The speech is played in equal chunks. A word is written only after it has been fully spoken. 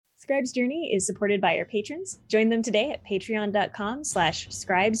Scribe's Journey is supported by our patrons. Join them today at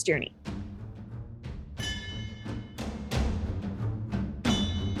patreon.com/scribesjourney.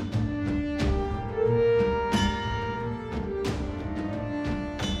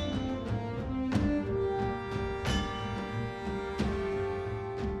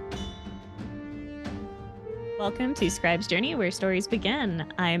 Welcome to Scribe's Journey, where stories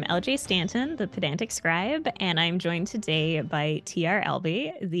begin. I'm LJ Stanton, the pedantic scribe, and I'm joined today by TR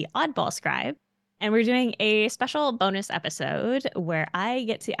Elby, the Oddball scribe. And we're doing a special bonus episode where I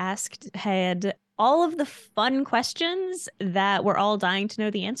get to ask Head all of the fun questions that we're all dying to know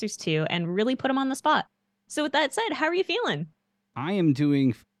the answers to and really put them on the spot. So with that said, how are you feeling? I am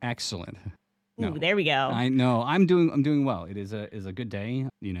doing excellent. Ooh, there we go. I know. I'm doing well. It is a good day.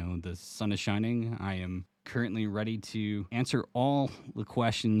 You know, the sun is shining. I am currently ready to answer all the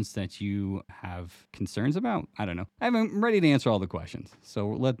questions that you have concerns about. I don't know. I'm ready to answer all the questions.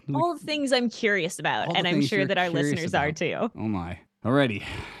 So all the things I'm curious about, and I'm sure that our listeners are too. Oh my. Alrighty.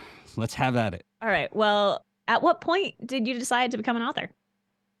 Let's have at it. All right. Well, at what point did you decide to become an author?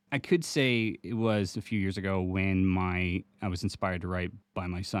 I could say it was a few years ago when I was inspired to write by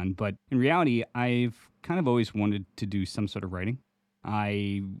my son, but in reality, I've kind of always wanted to do some sort of writing.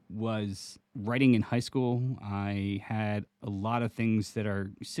 I was writing in high school. I had a lot of things that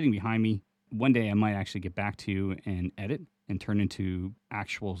are sitting behind me. One day I might actually get back to and edit and turn into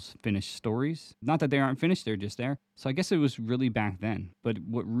actual finished stories. Not that they aren't finished, they're just there. So I guess it was really back then. But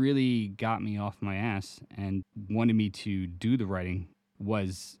what really got me off my ass and wanted me to do the writing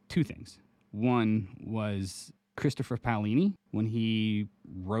was two things. One was Christopher Paolini, when he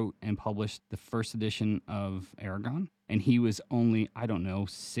wrote and published the first edition of Aragon. And he was only,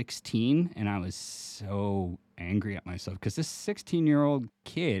 16. And I was so angry at myself because this 16-year-old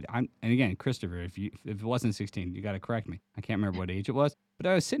kid, and again, Christopher, if it wasn't 16, you got to correct me. I can't remember what age it was. But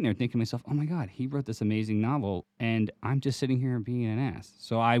I was sitting there thinking to myself, oh my God, he wrote this amazing novel and I'm just sitting here being an ass.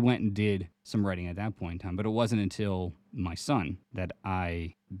 So I went and did some writing at that point in time. But it wasn't until my son that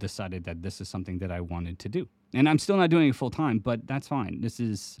I decided that this is something that I wanted to do. And I'm still not doing it full time, but that's fine. This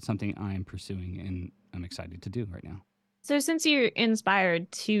is something I am pursuing and I'm excited to do right now. So since you're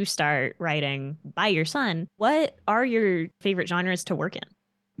inspired to start writing by your son, what are your favorite genres to work in?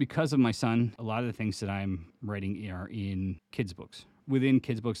 Because of my son, a lot of the things that I'm writing are in kids' books. Within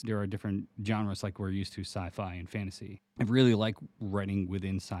kids' books, there are different genres like we're used to, sci-fi and fantasy. I really like writing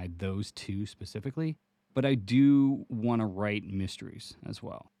inside those two specifically, but I do want to write mysteries as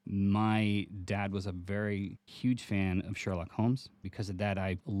well. My dad was a very huge fan of Sherlock Holmes. Because of that,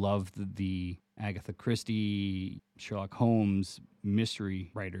 I loved the Agatha Christie, Sherlock Holmes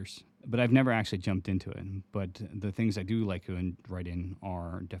mystery writers, but I've never actually jumped into it. But the things I do like to write in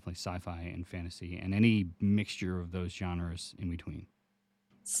are definitely sci-fi and fantasy and any mixture of those genres in between.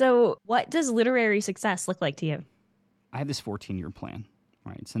 So what does literary success look like to you? I have this 14-year plan,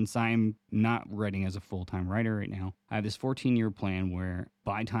 right? Since I'm not writing as a full-time writer right now, I have this 14-year plan where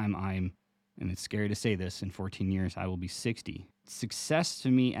by the time and it's scary to say this, in 14 years, I will be 60. Success to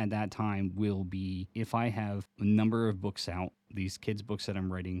me at that time will be if I have a number of books out, these kids' books that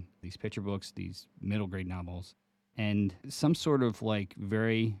I'm writing, these picture books, these middle grade novels, and some sort of like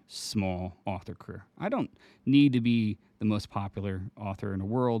very small author career. I don't need to be the most popular author in the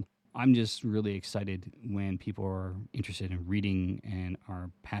world. I'm just really excited when people are interested in reading and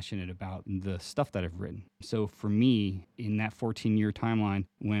are passionate about the stuff that I've written. So for me, in that 14-year timeline,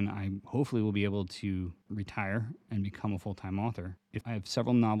 when I hopefully will be able to retire and become a full-time author, if I have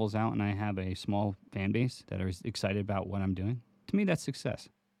several novels out and I have a small fan base that is excited about what I'm doing, to me, that's success.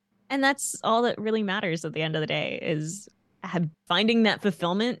 And that's all that really matters at the end of the day is finding that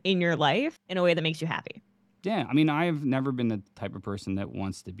fulfillment in your life in a way that makes you happy. Yeah, I mean, I've never been the type of person that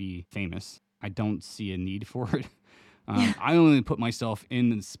wants to be famous. I don't see a need for it. I only put myself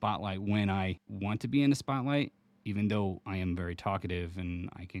in the spotlight when I want to be in the spotlight, even though I am very talkative and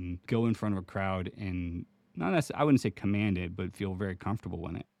I can go in front of a crowd and I wouldn't say command it, but feel very comfortable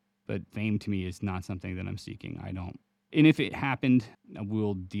in it. But fame to me is not something that I'm seeking. I don't. And if it happened,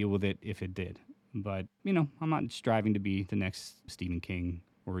 we'll deal with it if it did. But, I'm not striving to be the next Stephen King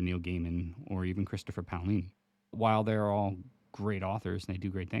or Neil Gaiman, or even Christopher Paolini. While they're all great authors and they do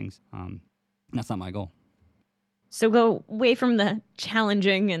great things, that's not my goal. So go away from the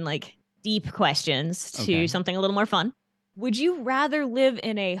challenging and deep questions to something a little more fun. Would you rather live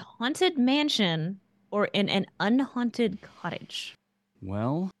in a haunted mansion or in an unhaunted cottage?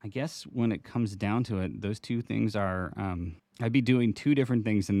 Well, I guess when it comes down to it, those two things are, I'd be doing two different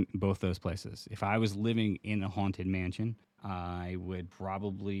things in both those places. If I was living in a haunted mansion, I would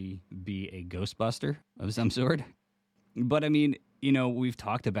probably be a Ghostbuster of some sort. But I mean, we've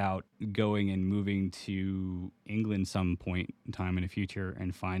talked about going and moving to England some point in time in the future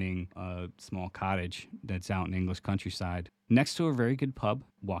and finding a small cottage that's out in English countryside next to a very good pub,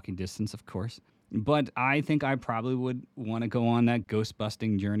 walking distance, of course. But I think I probably would want to go on that ghost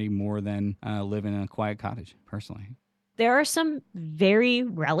busting journey more than live in a quiet cottage, personally. There are some very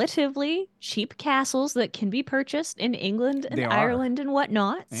relatively cheap castles that can be purchased in England and They are. Ireland and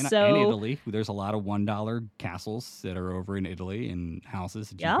whatnot. And So, Italy, there's a lot of $1 castles that are over in Italy and houses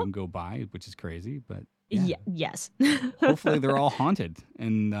that you yep. can go buy, which is crazy. But yeah, Yes. hopefully they're all haunted,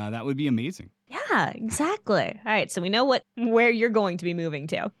 and that would be amazing. Yeah, exactly. All right, so we know where you're going to be moving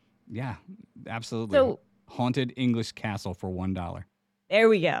to. Yeah, absolutely. So, Haunted English castle for $1. there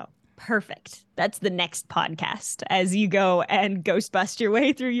we go. Perfect. That's the next podcast as you go and ghost bust your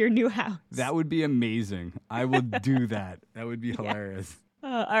way through your new house. That would be amazing. I will do that. That would be Yeah. hilarious.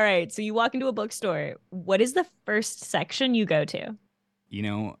 All right, so you walk into a bookstore. What is the first section you go to?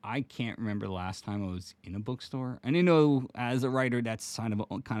 I can't remember the last time I was in a bookstore. And as a writer, that's kind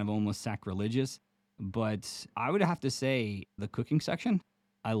of almost sacrilegious. But I would have to say the cooking section.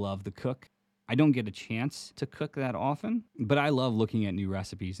 I love the cook. I don't get a chance to cook that often, but I love looking at new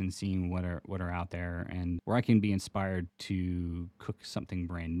recipes and seeing what are out there and where I can be inspired to cook something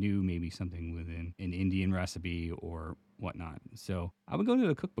brand new, maybe something within an Indian recipe or whatnot. So I would go to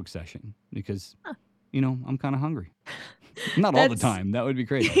the cookbook session because, I'm kind of hungry. Not all the time. That would be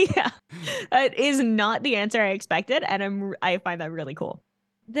crazy. Yeah, that is not the answer I expected, and I find that really cool.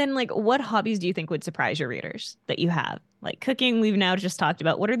 Then, like, what hobbies do you think would surprise your readers that you have? Like cooking, we've now just talked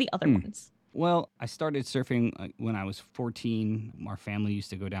about. What are the other ones? Well, I started surfing when I was 14. Our family used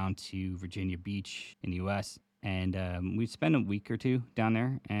to go down to Virginia Beach in the U.S., and we'd spend a week or two down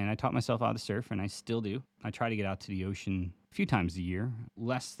there, and I taught myself how to surf, and I still do. I try to get out to the ocean a few times a year,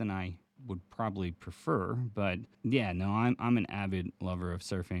 less than I would probably prefer, but yeah, no, I'm an avid lover of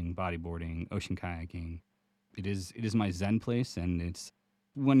surfing, bodyboarding, ocean kayaking. It is my zen place, and it's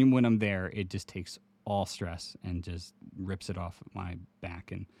when I'm there, it just takes all stress and just rips it off my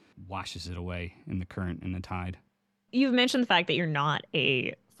back and washes it away in the current and the tide. You've mentioned the fact that you're not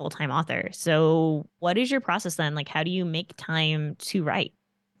a full-time author. So what is your process then? Like, how do you make time to write?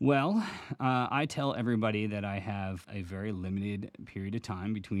 Well, I tell everybody that I have a very limited period of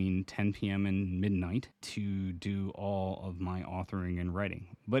time between 10 p.m. and midnight to do all of my authoring and writing.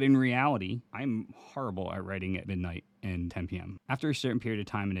 But in reality, I'm horrible at writing at midnight and 10 p.m. After a certain period of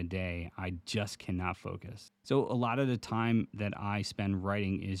time in a day, I just cannot focus. So a lot of the time that I spend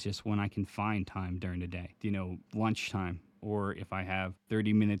writing is just when I can find time during the day, lunchtime. Or if I have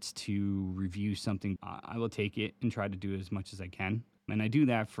 30 minutes to review something, I will take it and try to do as much as I can. And I do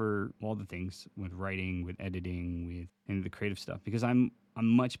that for all the things with writing, with editing, and the creative stuff because I'm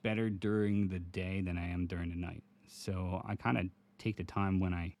much better during the day than I am during the night. So I kind of take the time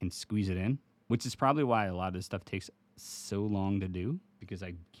when I can squeeze it in, which is probably why a lot of this stuff takes so long to do because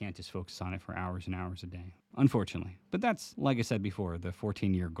I can't just focus on it for hours and hours a day, unfortunately. But that's, like I said before, the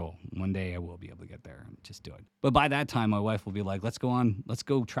 14-year goal. One day I will be able to get there and just do it. But by that time, my wife will be like, let's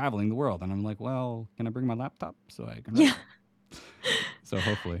go traveling the world. And I'm like, well, can I bring my laptop so I can write? Yeah. So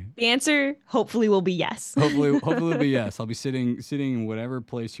hopefully. The answer hopefully will be yes. hopefully it'll be yes. I'll be sitting in whatever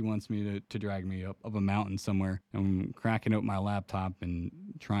place she wants me to drag me up a mountain somewhere and cracking open my laptop and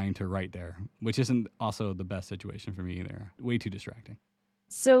trying to write there, which isn't also the best situation for me either. Way too distracting.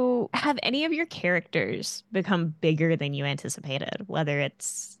 So, have any of your characters become bigger than you anticipated? Whether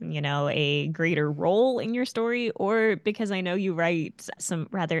it's, a greater role in your story, or because I know you write some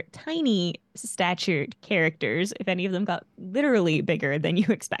rather tiny statured characters, if any of them got literally bigger than you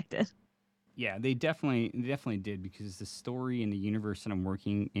expected. Yeah, they definitely did because the story and the universe that I'm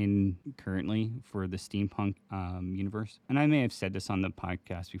working in currently for the steampunk universe, and I may have said this on the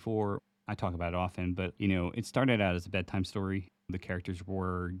podcast before, I talk about it often, but it started out as a bedtime story. The characters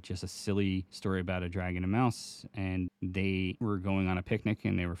were just a silly story about a dragon and mouse, and they were going on a picnic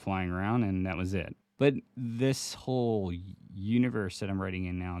and they were flying around, and that was it. But this whole universe that I'm writing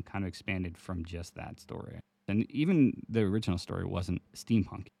in now kind of expanded from just that story. And even the original story wasn't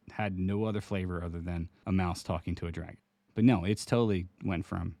steampunk. It had no other flavor other than a mouse talking to a dragon. But no, it's totally went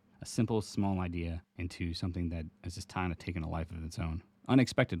from a simple, small idea into something that has just kind of taken a life of its own.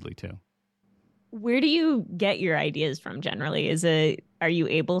 Unexpectedly, too. Where do you get your ideas from generally? Are you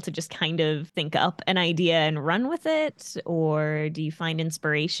able to just kind of think up an idea and run with it? Or do you find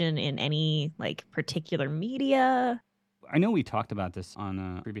inspiration in any particular media? I know we talked about this on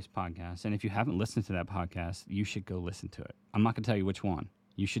a previous podcast, and if you haven't listened to that podcast, you should go listen to it. I'm not going to tell you which one.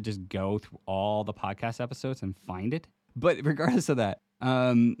 You should just go through all the podcast episodes and find it. But regardless of that,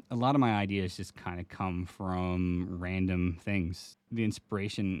 a lot of my ideas just kind of come from random things. The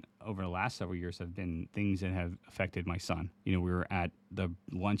inspiration over the last several years have been things that have affected my son. You know, we were at the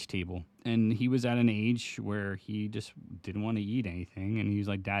lunch table and he was at an age where he just didn't want to eat anything. And he was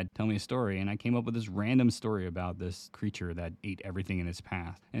like, Dad, tell me a story. And I came up with this random story about this creature that ate everything in its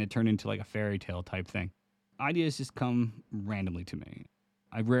path. And it turned into like a fairy tale type thing. Ideas just come randomly to me.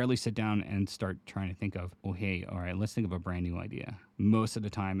 I rarely sit down and start trying to think of, oh, hey, all right, let's think of a brand new idea. Most of the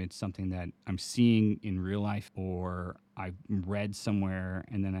time, it's something that I'm seeing in real life or I've read somewhere,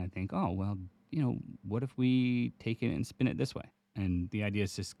 and then I think, oh, well, you know, what if we take it and spin it this way? And the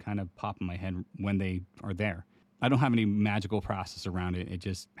ideas just kind of pop in my head when they are there. I don't have any magical process around it. It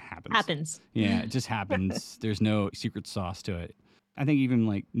just happens. Happens. Yeah, it just happens. There's no secret sauce to it. I think even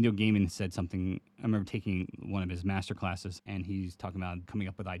like Neil Gaiman said something. I remember taking one of his master classes and he's talking about coming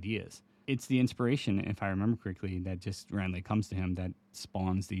up with ideas. It's the inspiration, if I remember correctly, that just randomly comes to him that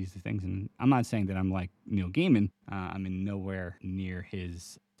spawns these things. And I'm not saying that I'm like Neil Gaiman. I'm in nowhere near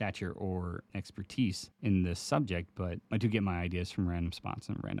his stature or expertise in this subject, but I do get my ideas from random spots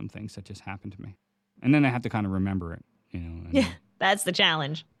and random things that just happen to me. And then I have to kind of remember it, you know. Yeah, that's the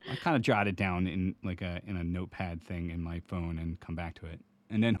challenge. I kind of jot it down in like in a notepad thing in my phone and come back to it.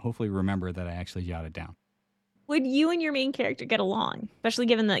 And then hopefully remember that I actually jot it down. Would you and your main character get along? Especially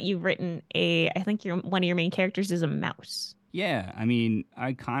given that you've written I think one of your main characters is a mouse. Yeah, I mean,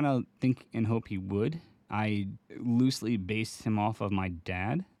 I kind of think and hope he would. I loosely based him off of my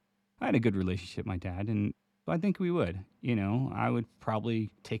dad. I had a good relationship with my dad, and I think we would. You know, I would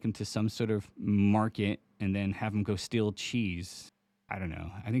probably take him to some sort of market and then have him go steal cheese. I don't know.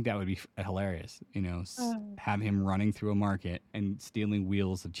 I think that would be hilarious, you know, have him running through a market and stealing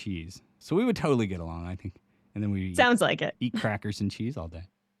wheels of cheese. So we would totally get along, I think. And then we Sounds like it. eat crackers and cheese all day.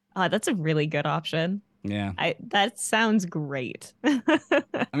 That's a really good option. Yeah. That sounds great.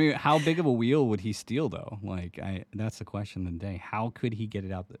 I mean, how big of a wheel would he steal though? Like, that's the question of the day. How could he get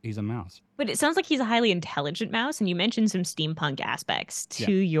it out? He's a mouse. But it sounds like he's a highly intelligent mouse, and you mentioned some steampunk aspects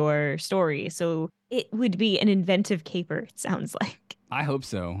to your story. So it would be an inventive caper, it sounds like. I hope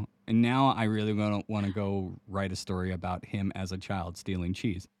so. And now I really want to go write a story about him as a child stealing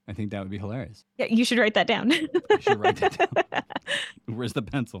cheese. I think that would be hilarious. Yeah, you should write that down. I should write that down. Where's the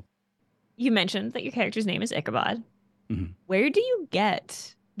pencil? You mentioned that your character's name is Ichabod. Mm-hmm. Where do you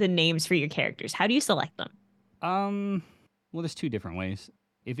get the names for your characters? How do you select them? Well, there's two different ways.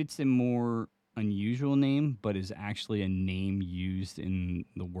 If it's a more unusual name, but is actually a name used in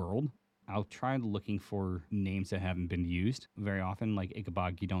the world, I'll try looking for names that haven't been used very often. Like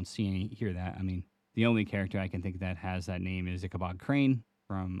Ichabod, you don't hear that. I mean, the only character I can think that has that name is Ichabod Crane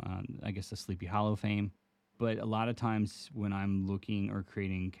from, I guess, the Sleepy Hollow fame. But a lot of times when I'm looking or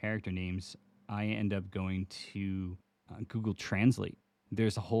creating character names, I end up going to Google Translate.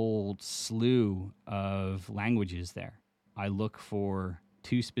 There's a whole slew of languages there. I look for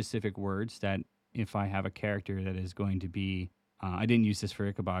two specific words that if I have a character that is going to be, I didn't use this for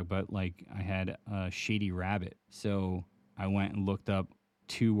Ichabod, but like I had a shady rabbit. So I went and looked up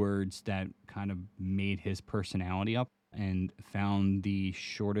two words that kind of made his personality up and found the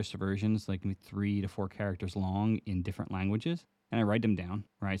shortest versions, like 3 to 4 characters long in different languages. And I write them down,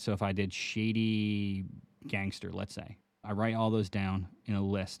 right? So if I did shady gangster, let's say, I write all those down in a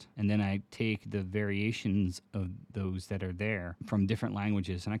list. And then I take the variations of those that are there from different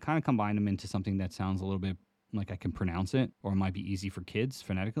languages and I kind of combine them into something that sounds a little bit like I can pronounce it, or it might be easy for kids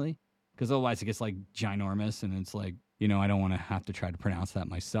phonetically. Because otherwise it gets like ginormous and it's like, you know, I don't want to have to try to pronounce that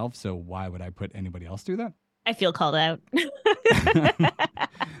myself. So why would I put anybody else through that? I feel called out.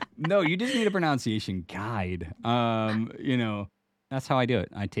 No, you just need a pronunciation guide. You know, that's how I do it.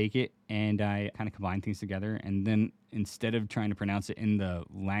 I take it and I kind of combine things together. And then instead of trying to pronounce it in the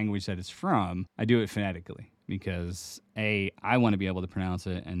language that it's from, I do it phonetically. Because I want to be able to pronounce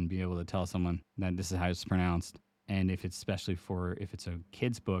it and be able to tell someone that this is how it's pronounced. And if it's especially if it's a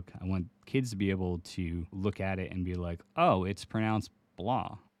kid's book, I want kids to be able to look at it and be like, oh, it's pronounced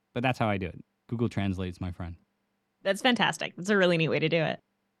blah. But that's how I do it. Google Translate's my friend. That's fantastic. That's a really neat way to do it.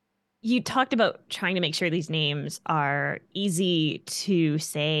 You talked about trying to make sure these names are easy to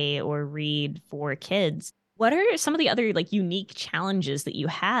say or read for kids. What are some of the other like unique challenges that you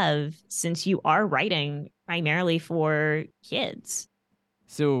have since you are writing primarily for kids?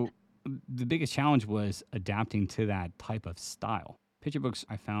 So the biggest challenge was adapting to that type of style. Picture books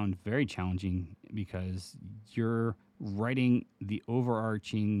I found very challenging because you're writing the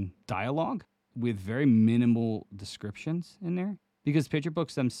overarching dialogue with very minimal descriptions in there. Because picture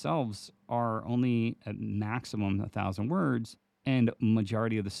books themselves are only at maximum 1,000 words, And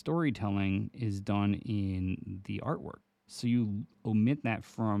majority of the storytelling is done in the artwork. So you omit that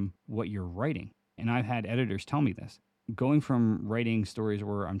from what you're writing. And I've had editors tell me this. Going from writing stories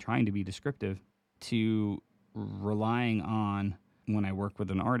where I'm trying to be descriptive to relying on when I work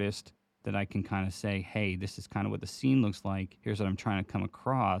with an artist that I can kind of say, hey, this is kind of what the scene looks like. Here's what I'm trying to come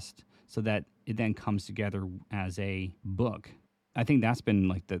across, so that it then comes together as a book. I think that's been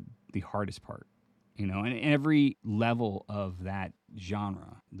like the hardest part, and every level of that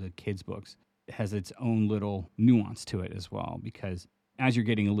genre, the kids' books, has its own little nuance to it as well, because as you're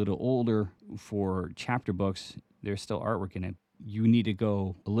getting a little older for chapter books, there's still artwork in it. You need to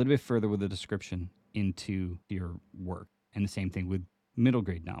go a little bit further with the description into your work. And the same thing with middle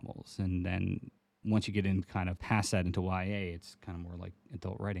grade novels. And then once you get in kind of past that into YA, it's kind of more like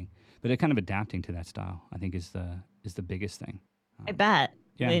adult writing. But it kind of adapting to that style, I think, is the biggest thing. I bet.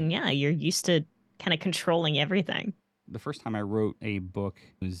 Yeah. And yeah, you're used to kind of controlling everything. The first time I wrote a book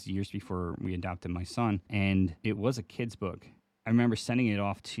was years before we adopted my son, and it was a kid's book. I remember sending it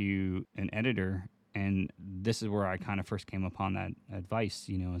off to an editor, and this is where I kind of first came upon that advice.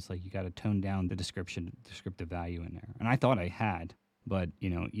 It's like you got to tone down the descriptive value in there. And I thought I had, but,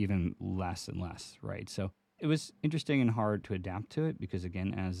 even less and less, right? So it was interesting and hard to adapt to it because,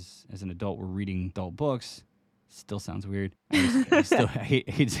 again, as an adult, we're reading adult books. Still sounds weird. I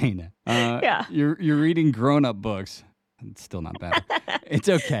hate saying that. Yeah. You're reading grown-up books. It's still not bad. It's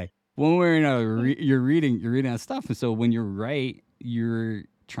okay. One way or another, you're reading that stuff. And so when you write, you're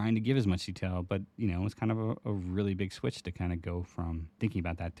trying to give as much detail. But, it's kind of a really big switch to kind of go from thinking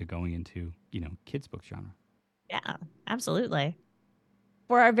about that to going into, kids' book genre. Yeah, absolutely.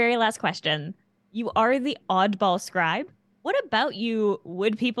 For our very last question, you are the oddball scribe. What about you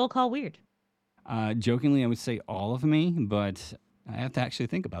would people call weird? Jokingly, I would say all of me, but I have to actually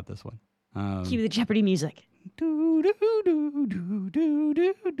think about this one. Cue the Jeopardy music. Do, do, do, do, do,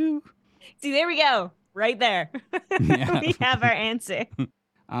 do, do. See, there we go. Right there. Yeah. We have our answer.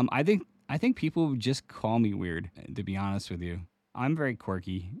 I think people just call me weird, to be honest with you. I'm very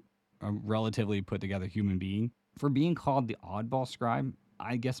quirky, a relatively put together human being. For being called the oddball scribe,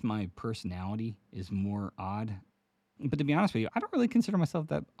 I guess my personality is more odd. But to be honest with you, I don't really consider myself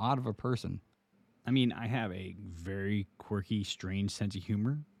that odd of a person. I mean, I have a very quirky, strange sense of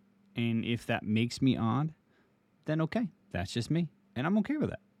humor. And if that makes me odd, then okay, that's just me. And I'm okay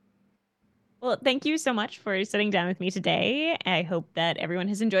with that. Well, thank you so much for sitting down with me today. I hope that everyone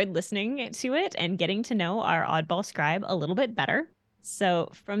has enjoyed listening to it and getting to know our oddball scribe a little bit better. So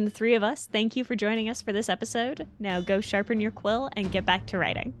from the three of us, thank you for joining us for this episode. Now go sharpen your quill and get back to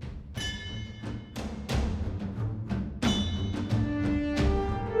writing.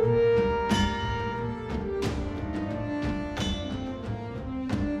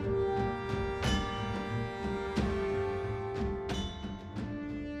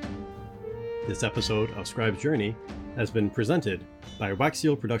 This episode of Scribe's Journey has been presented by Wax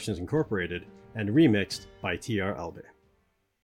Seal Productions Incorporated and remixed by T.R. Albert.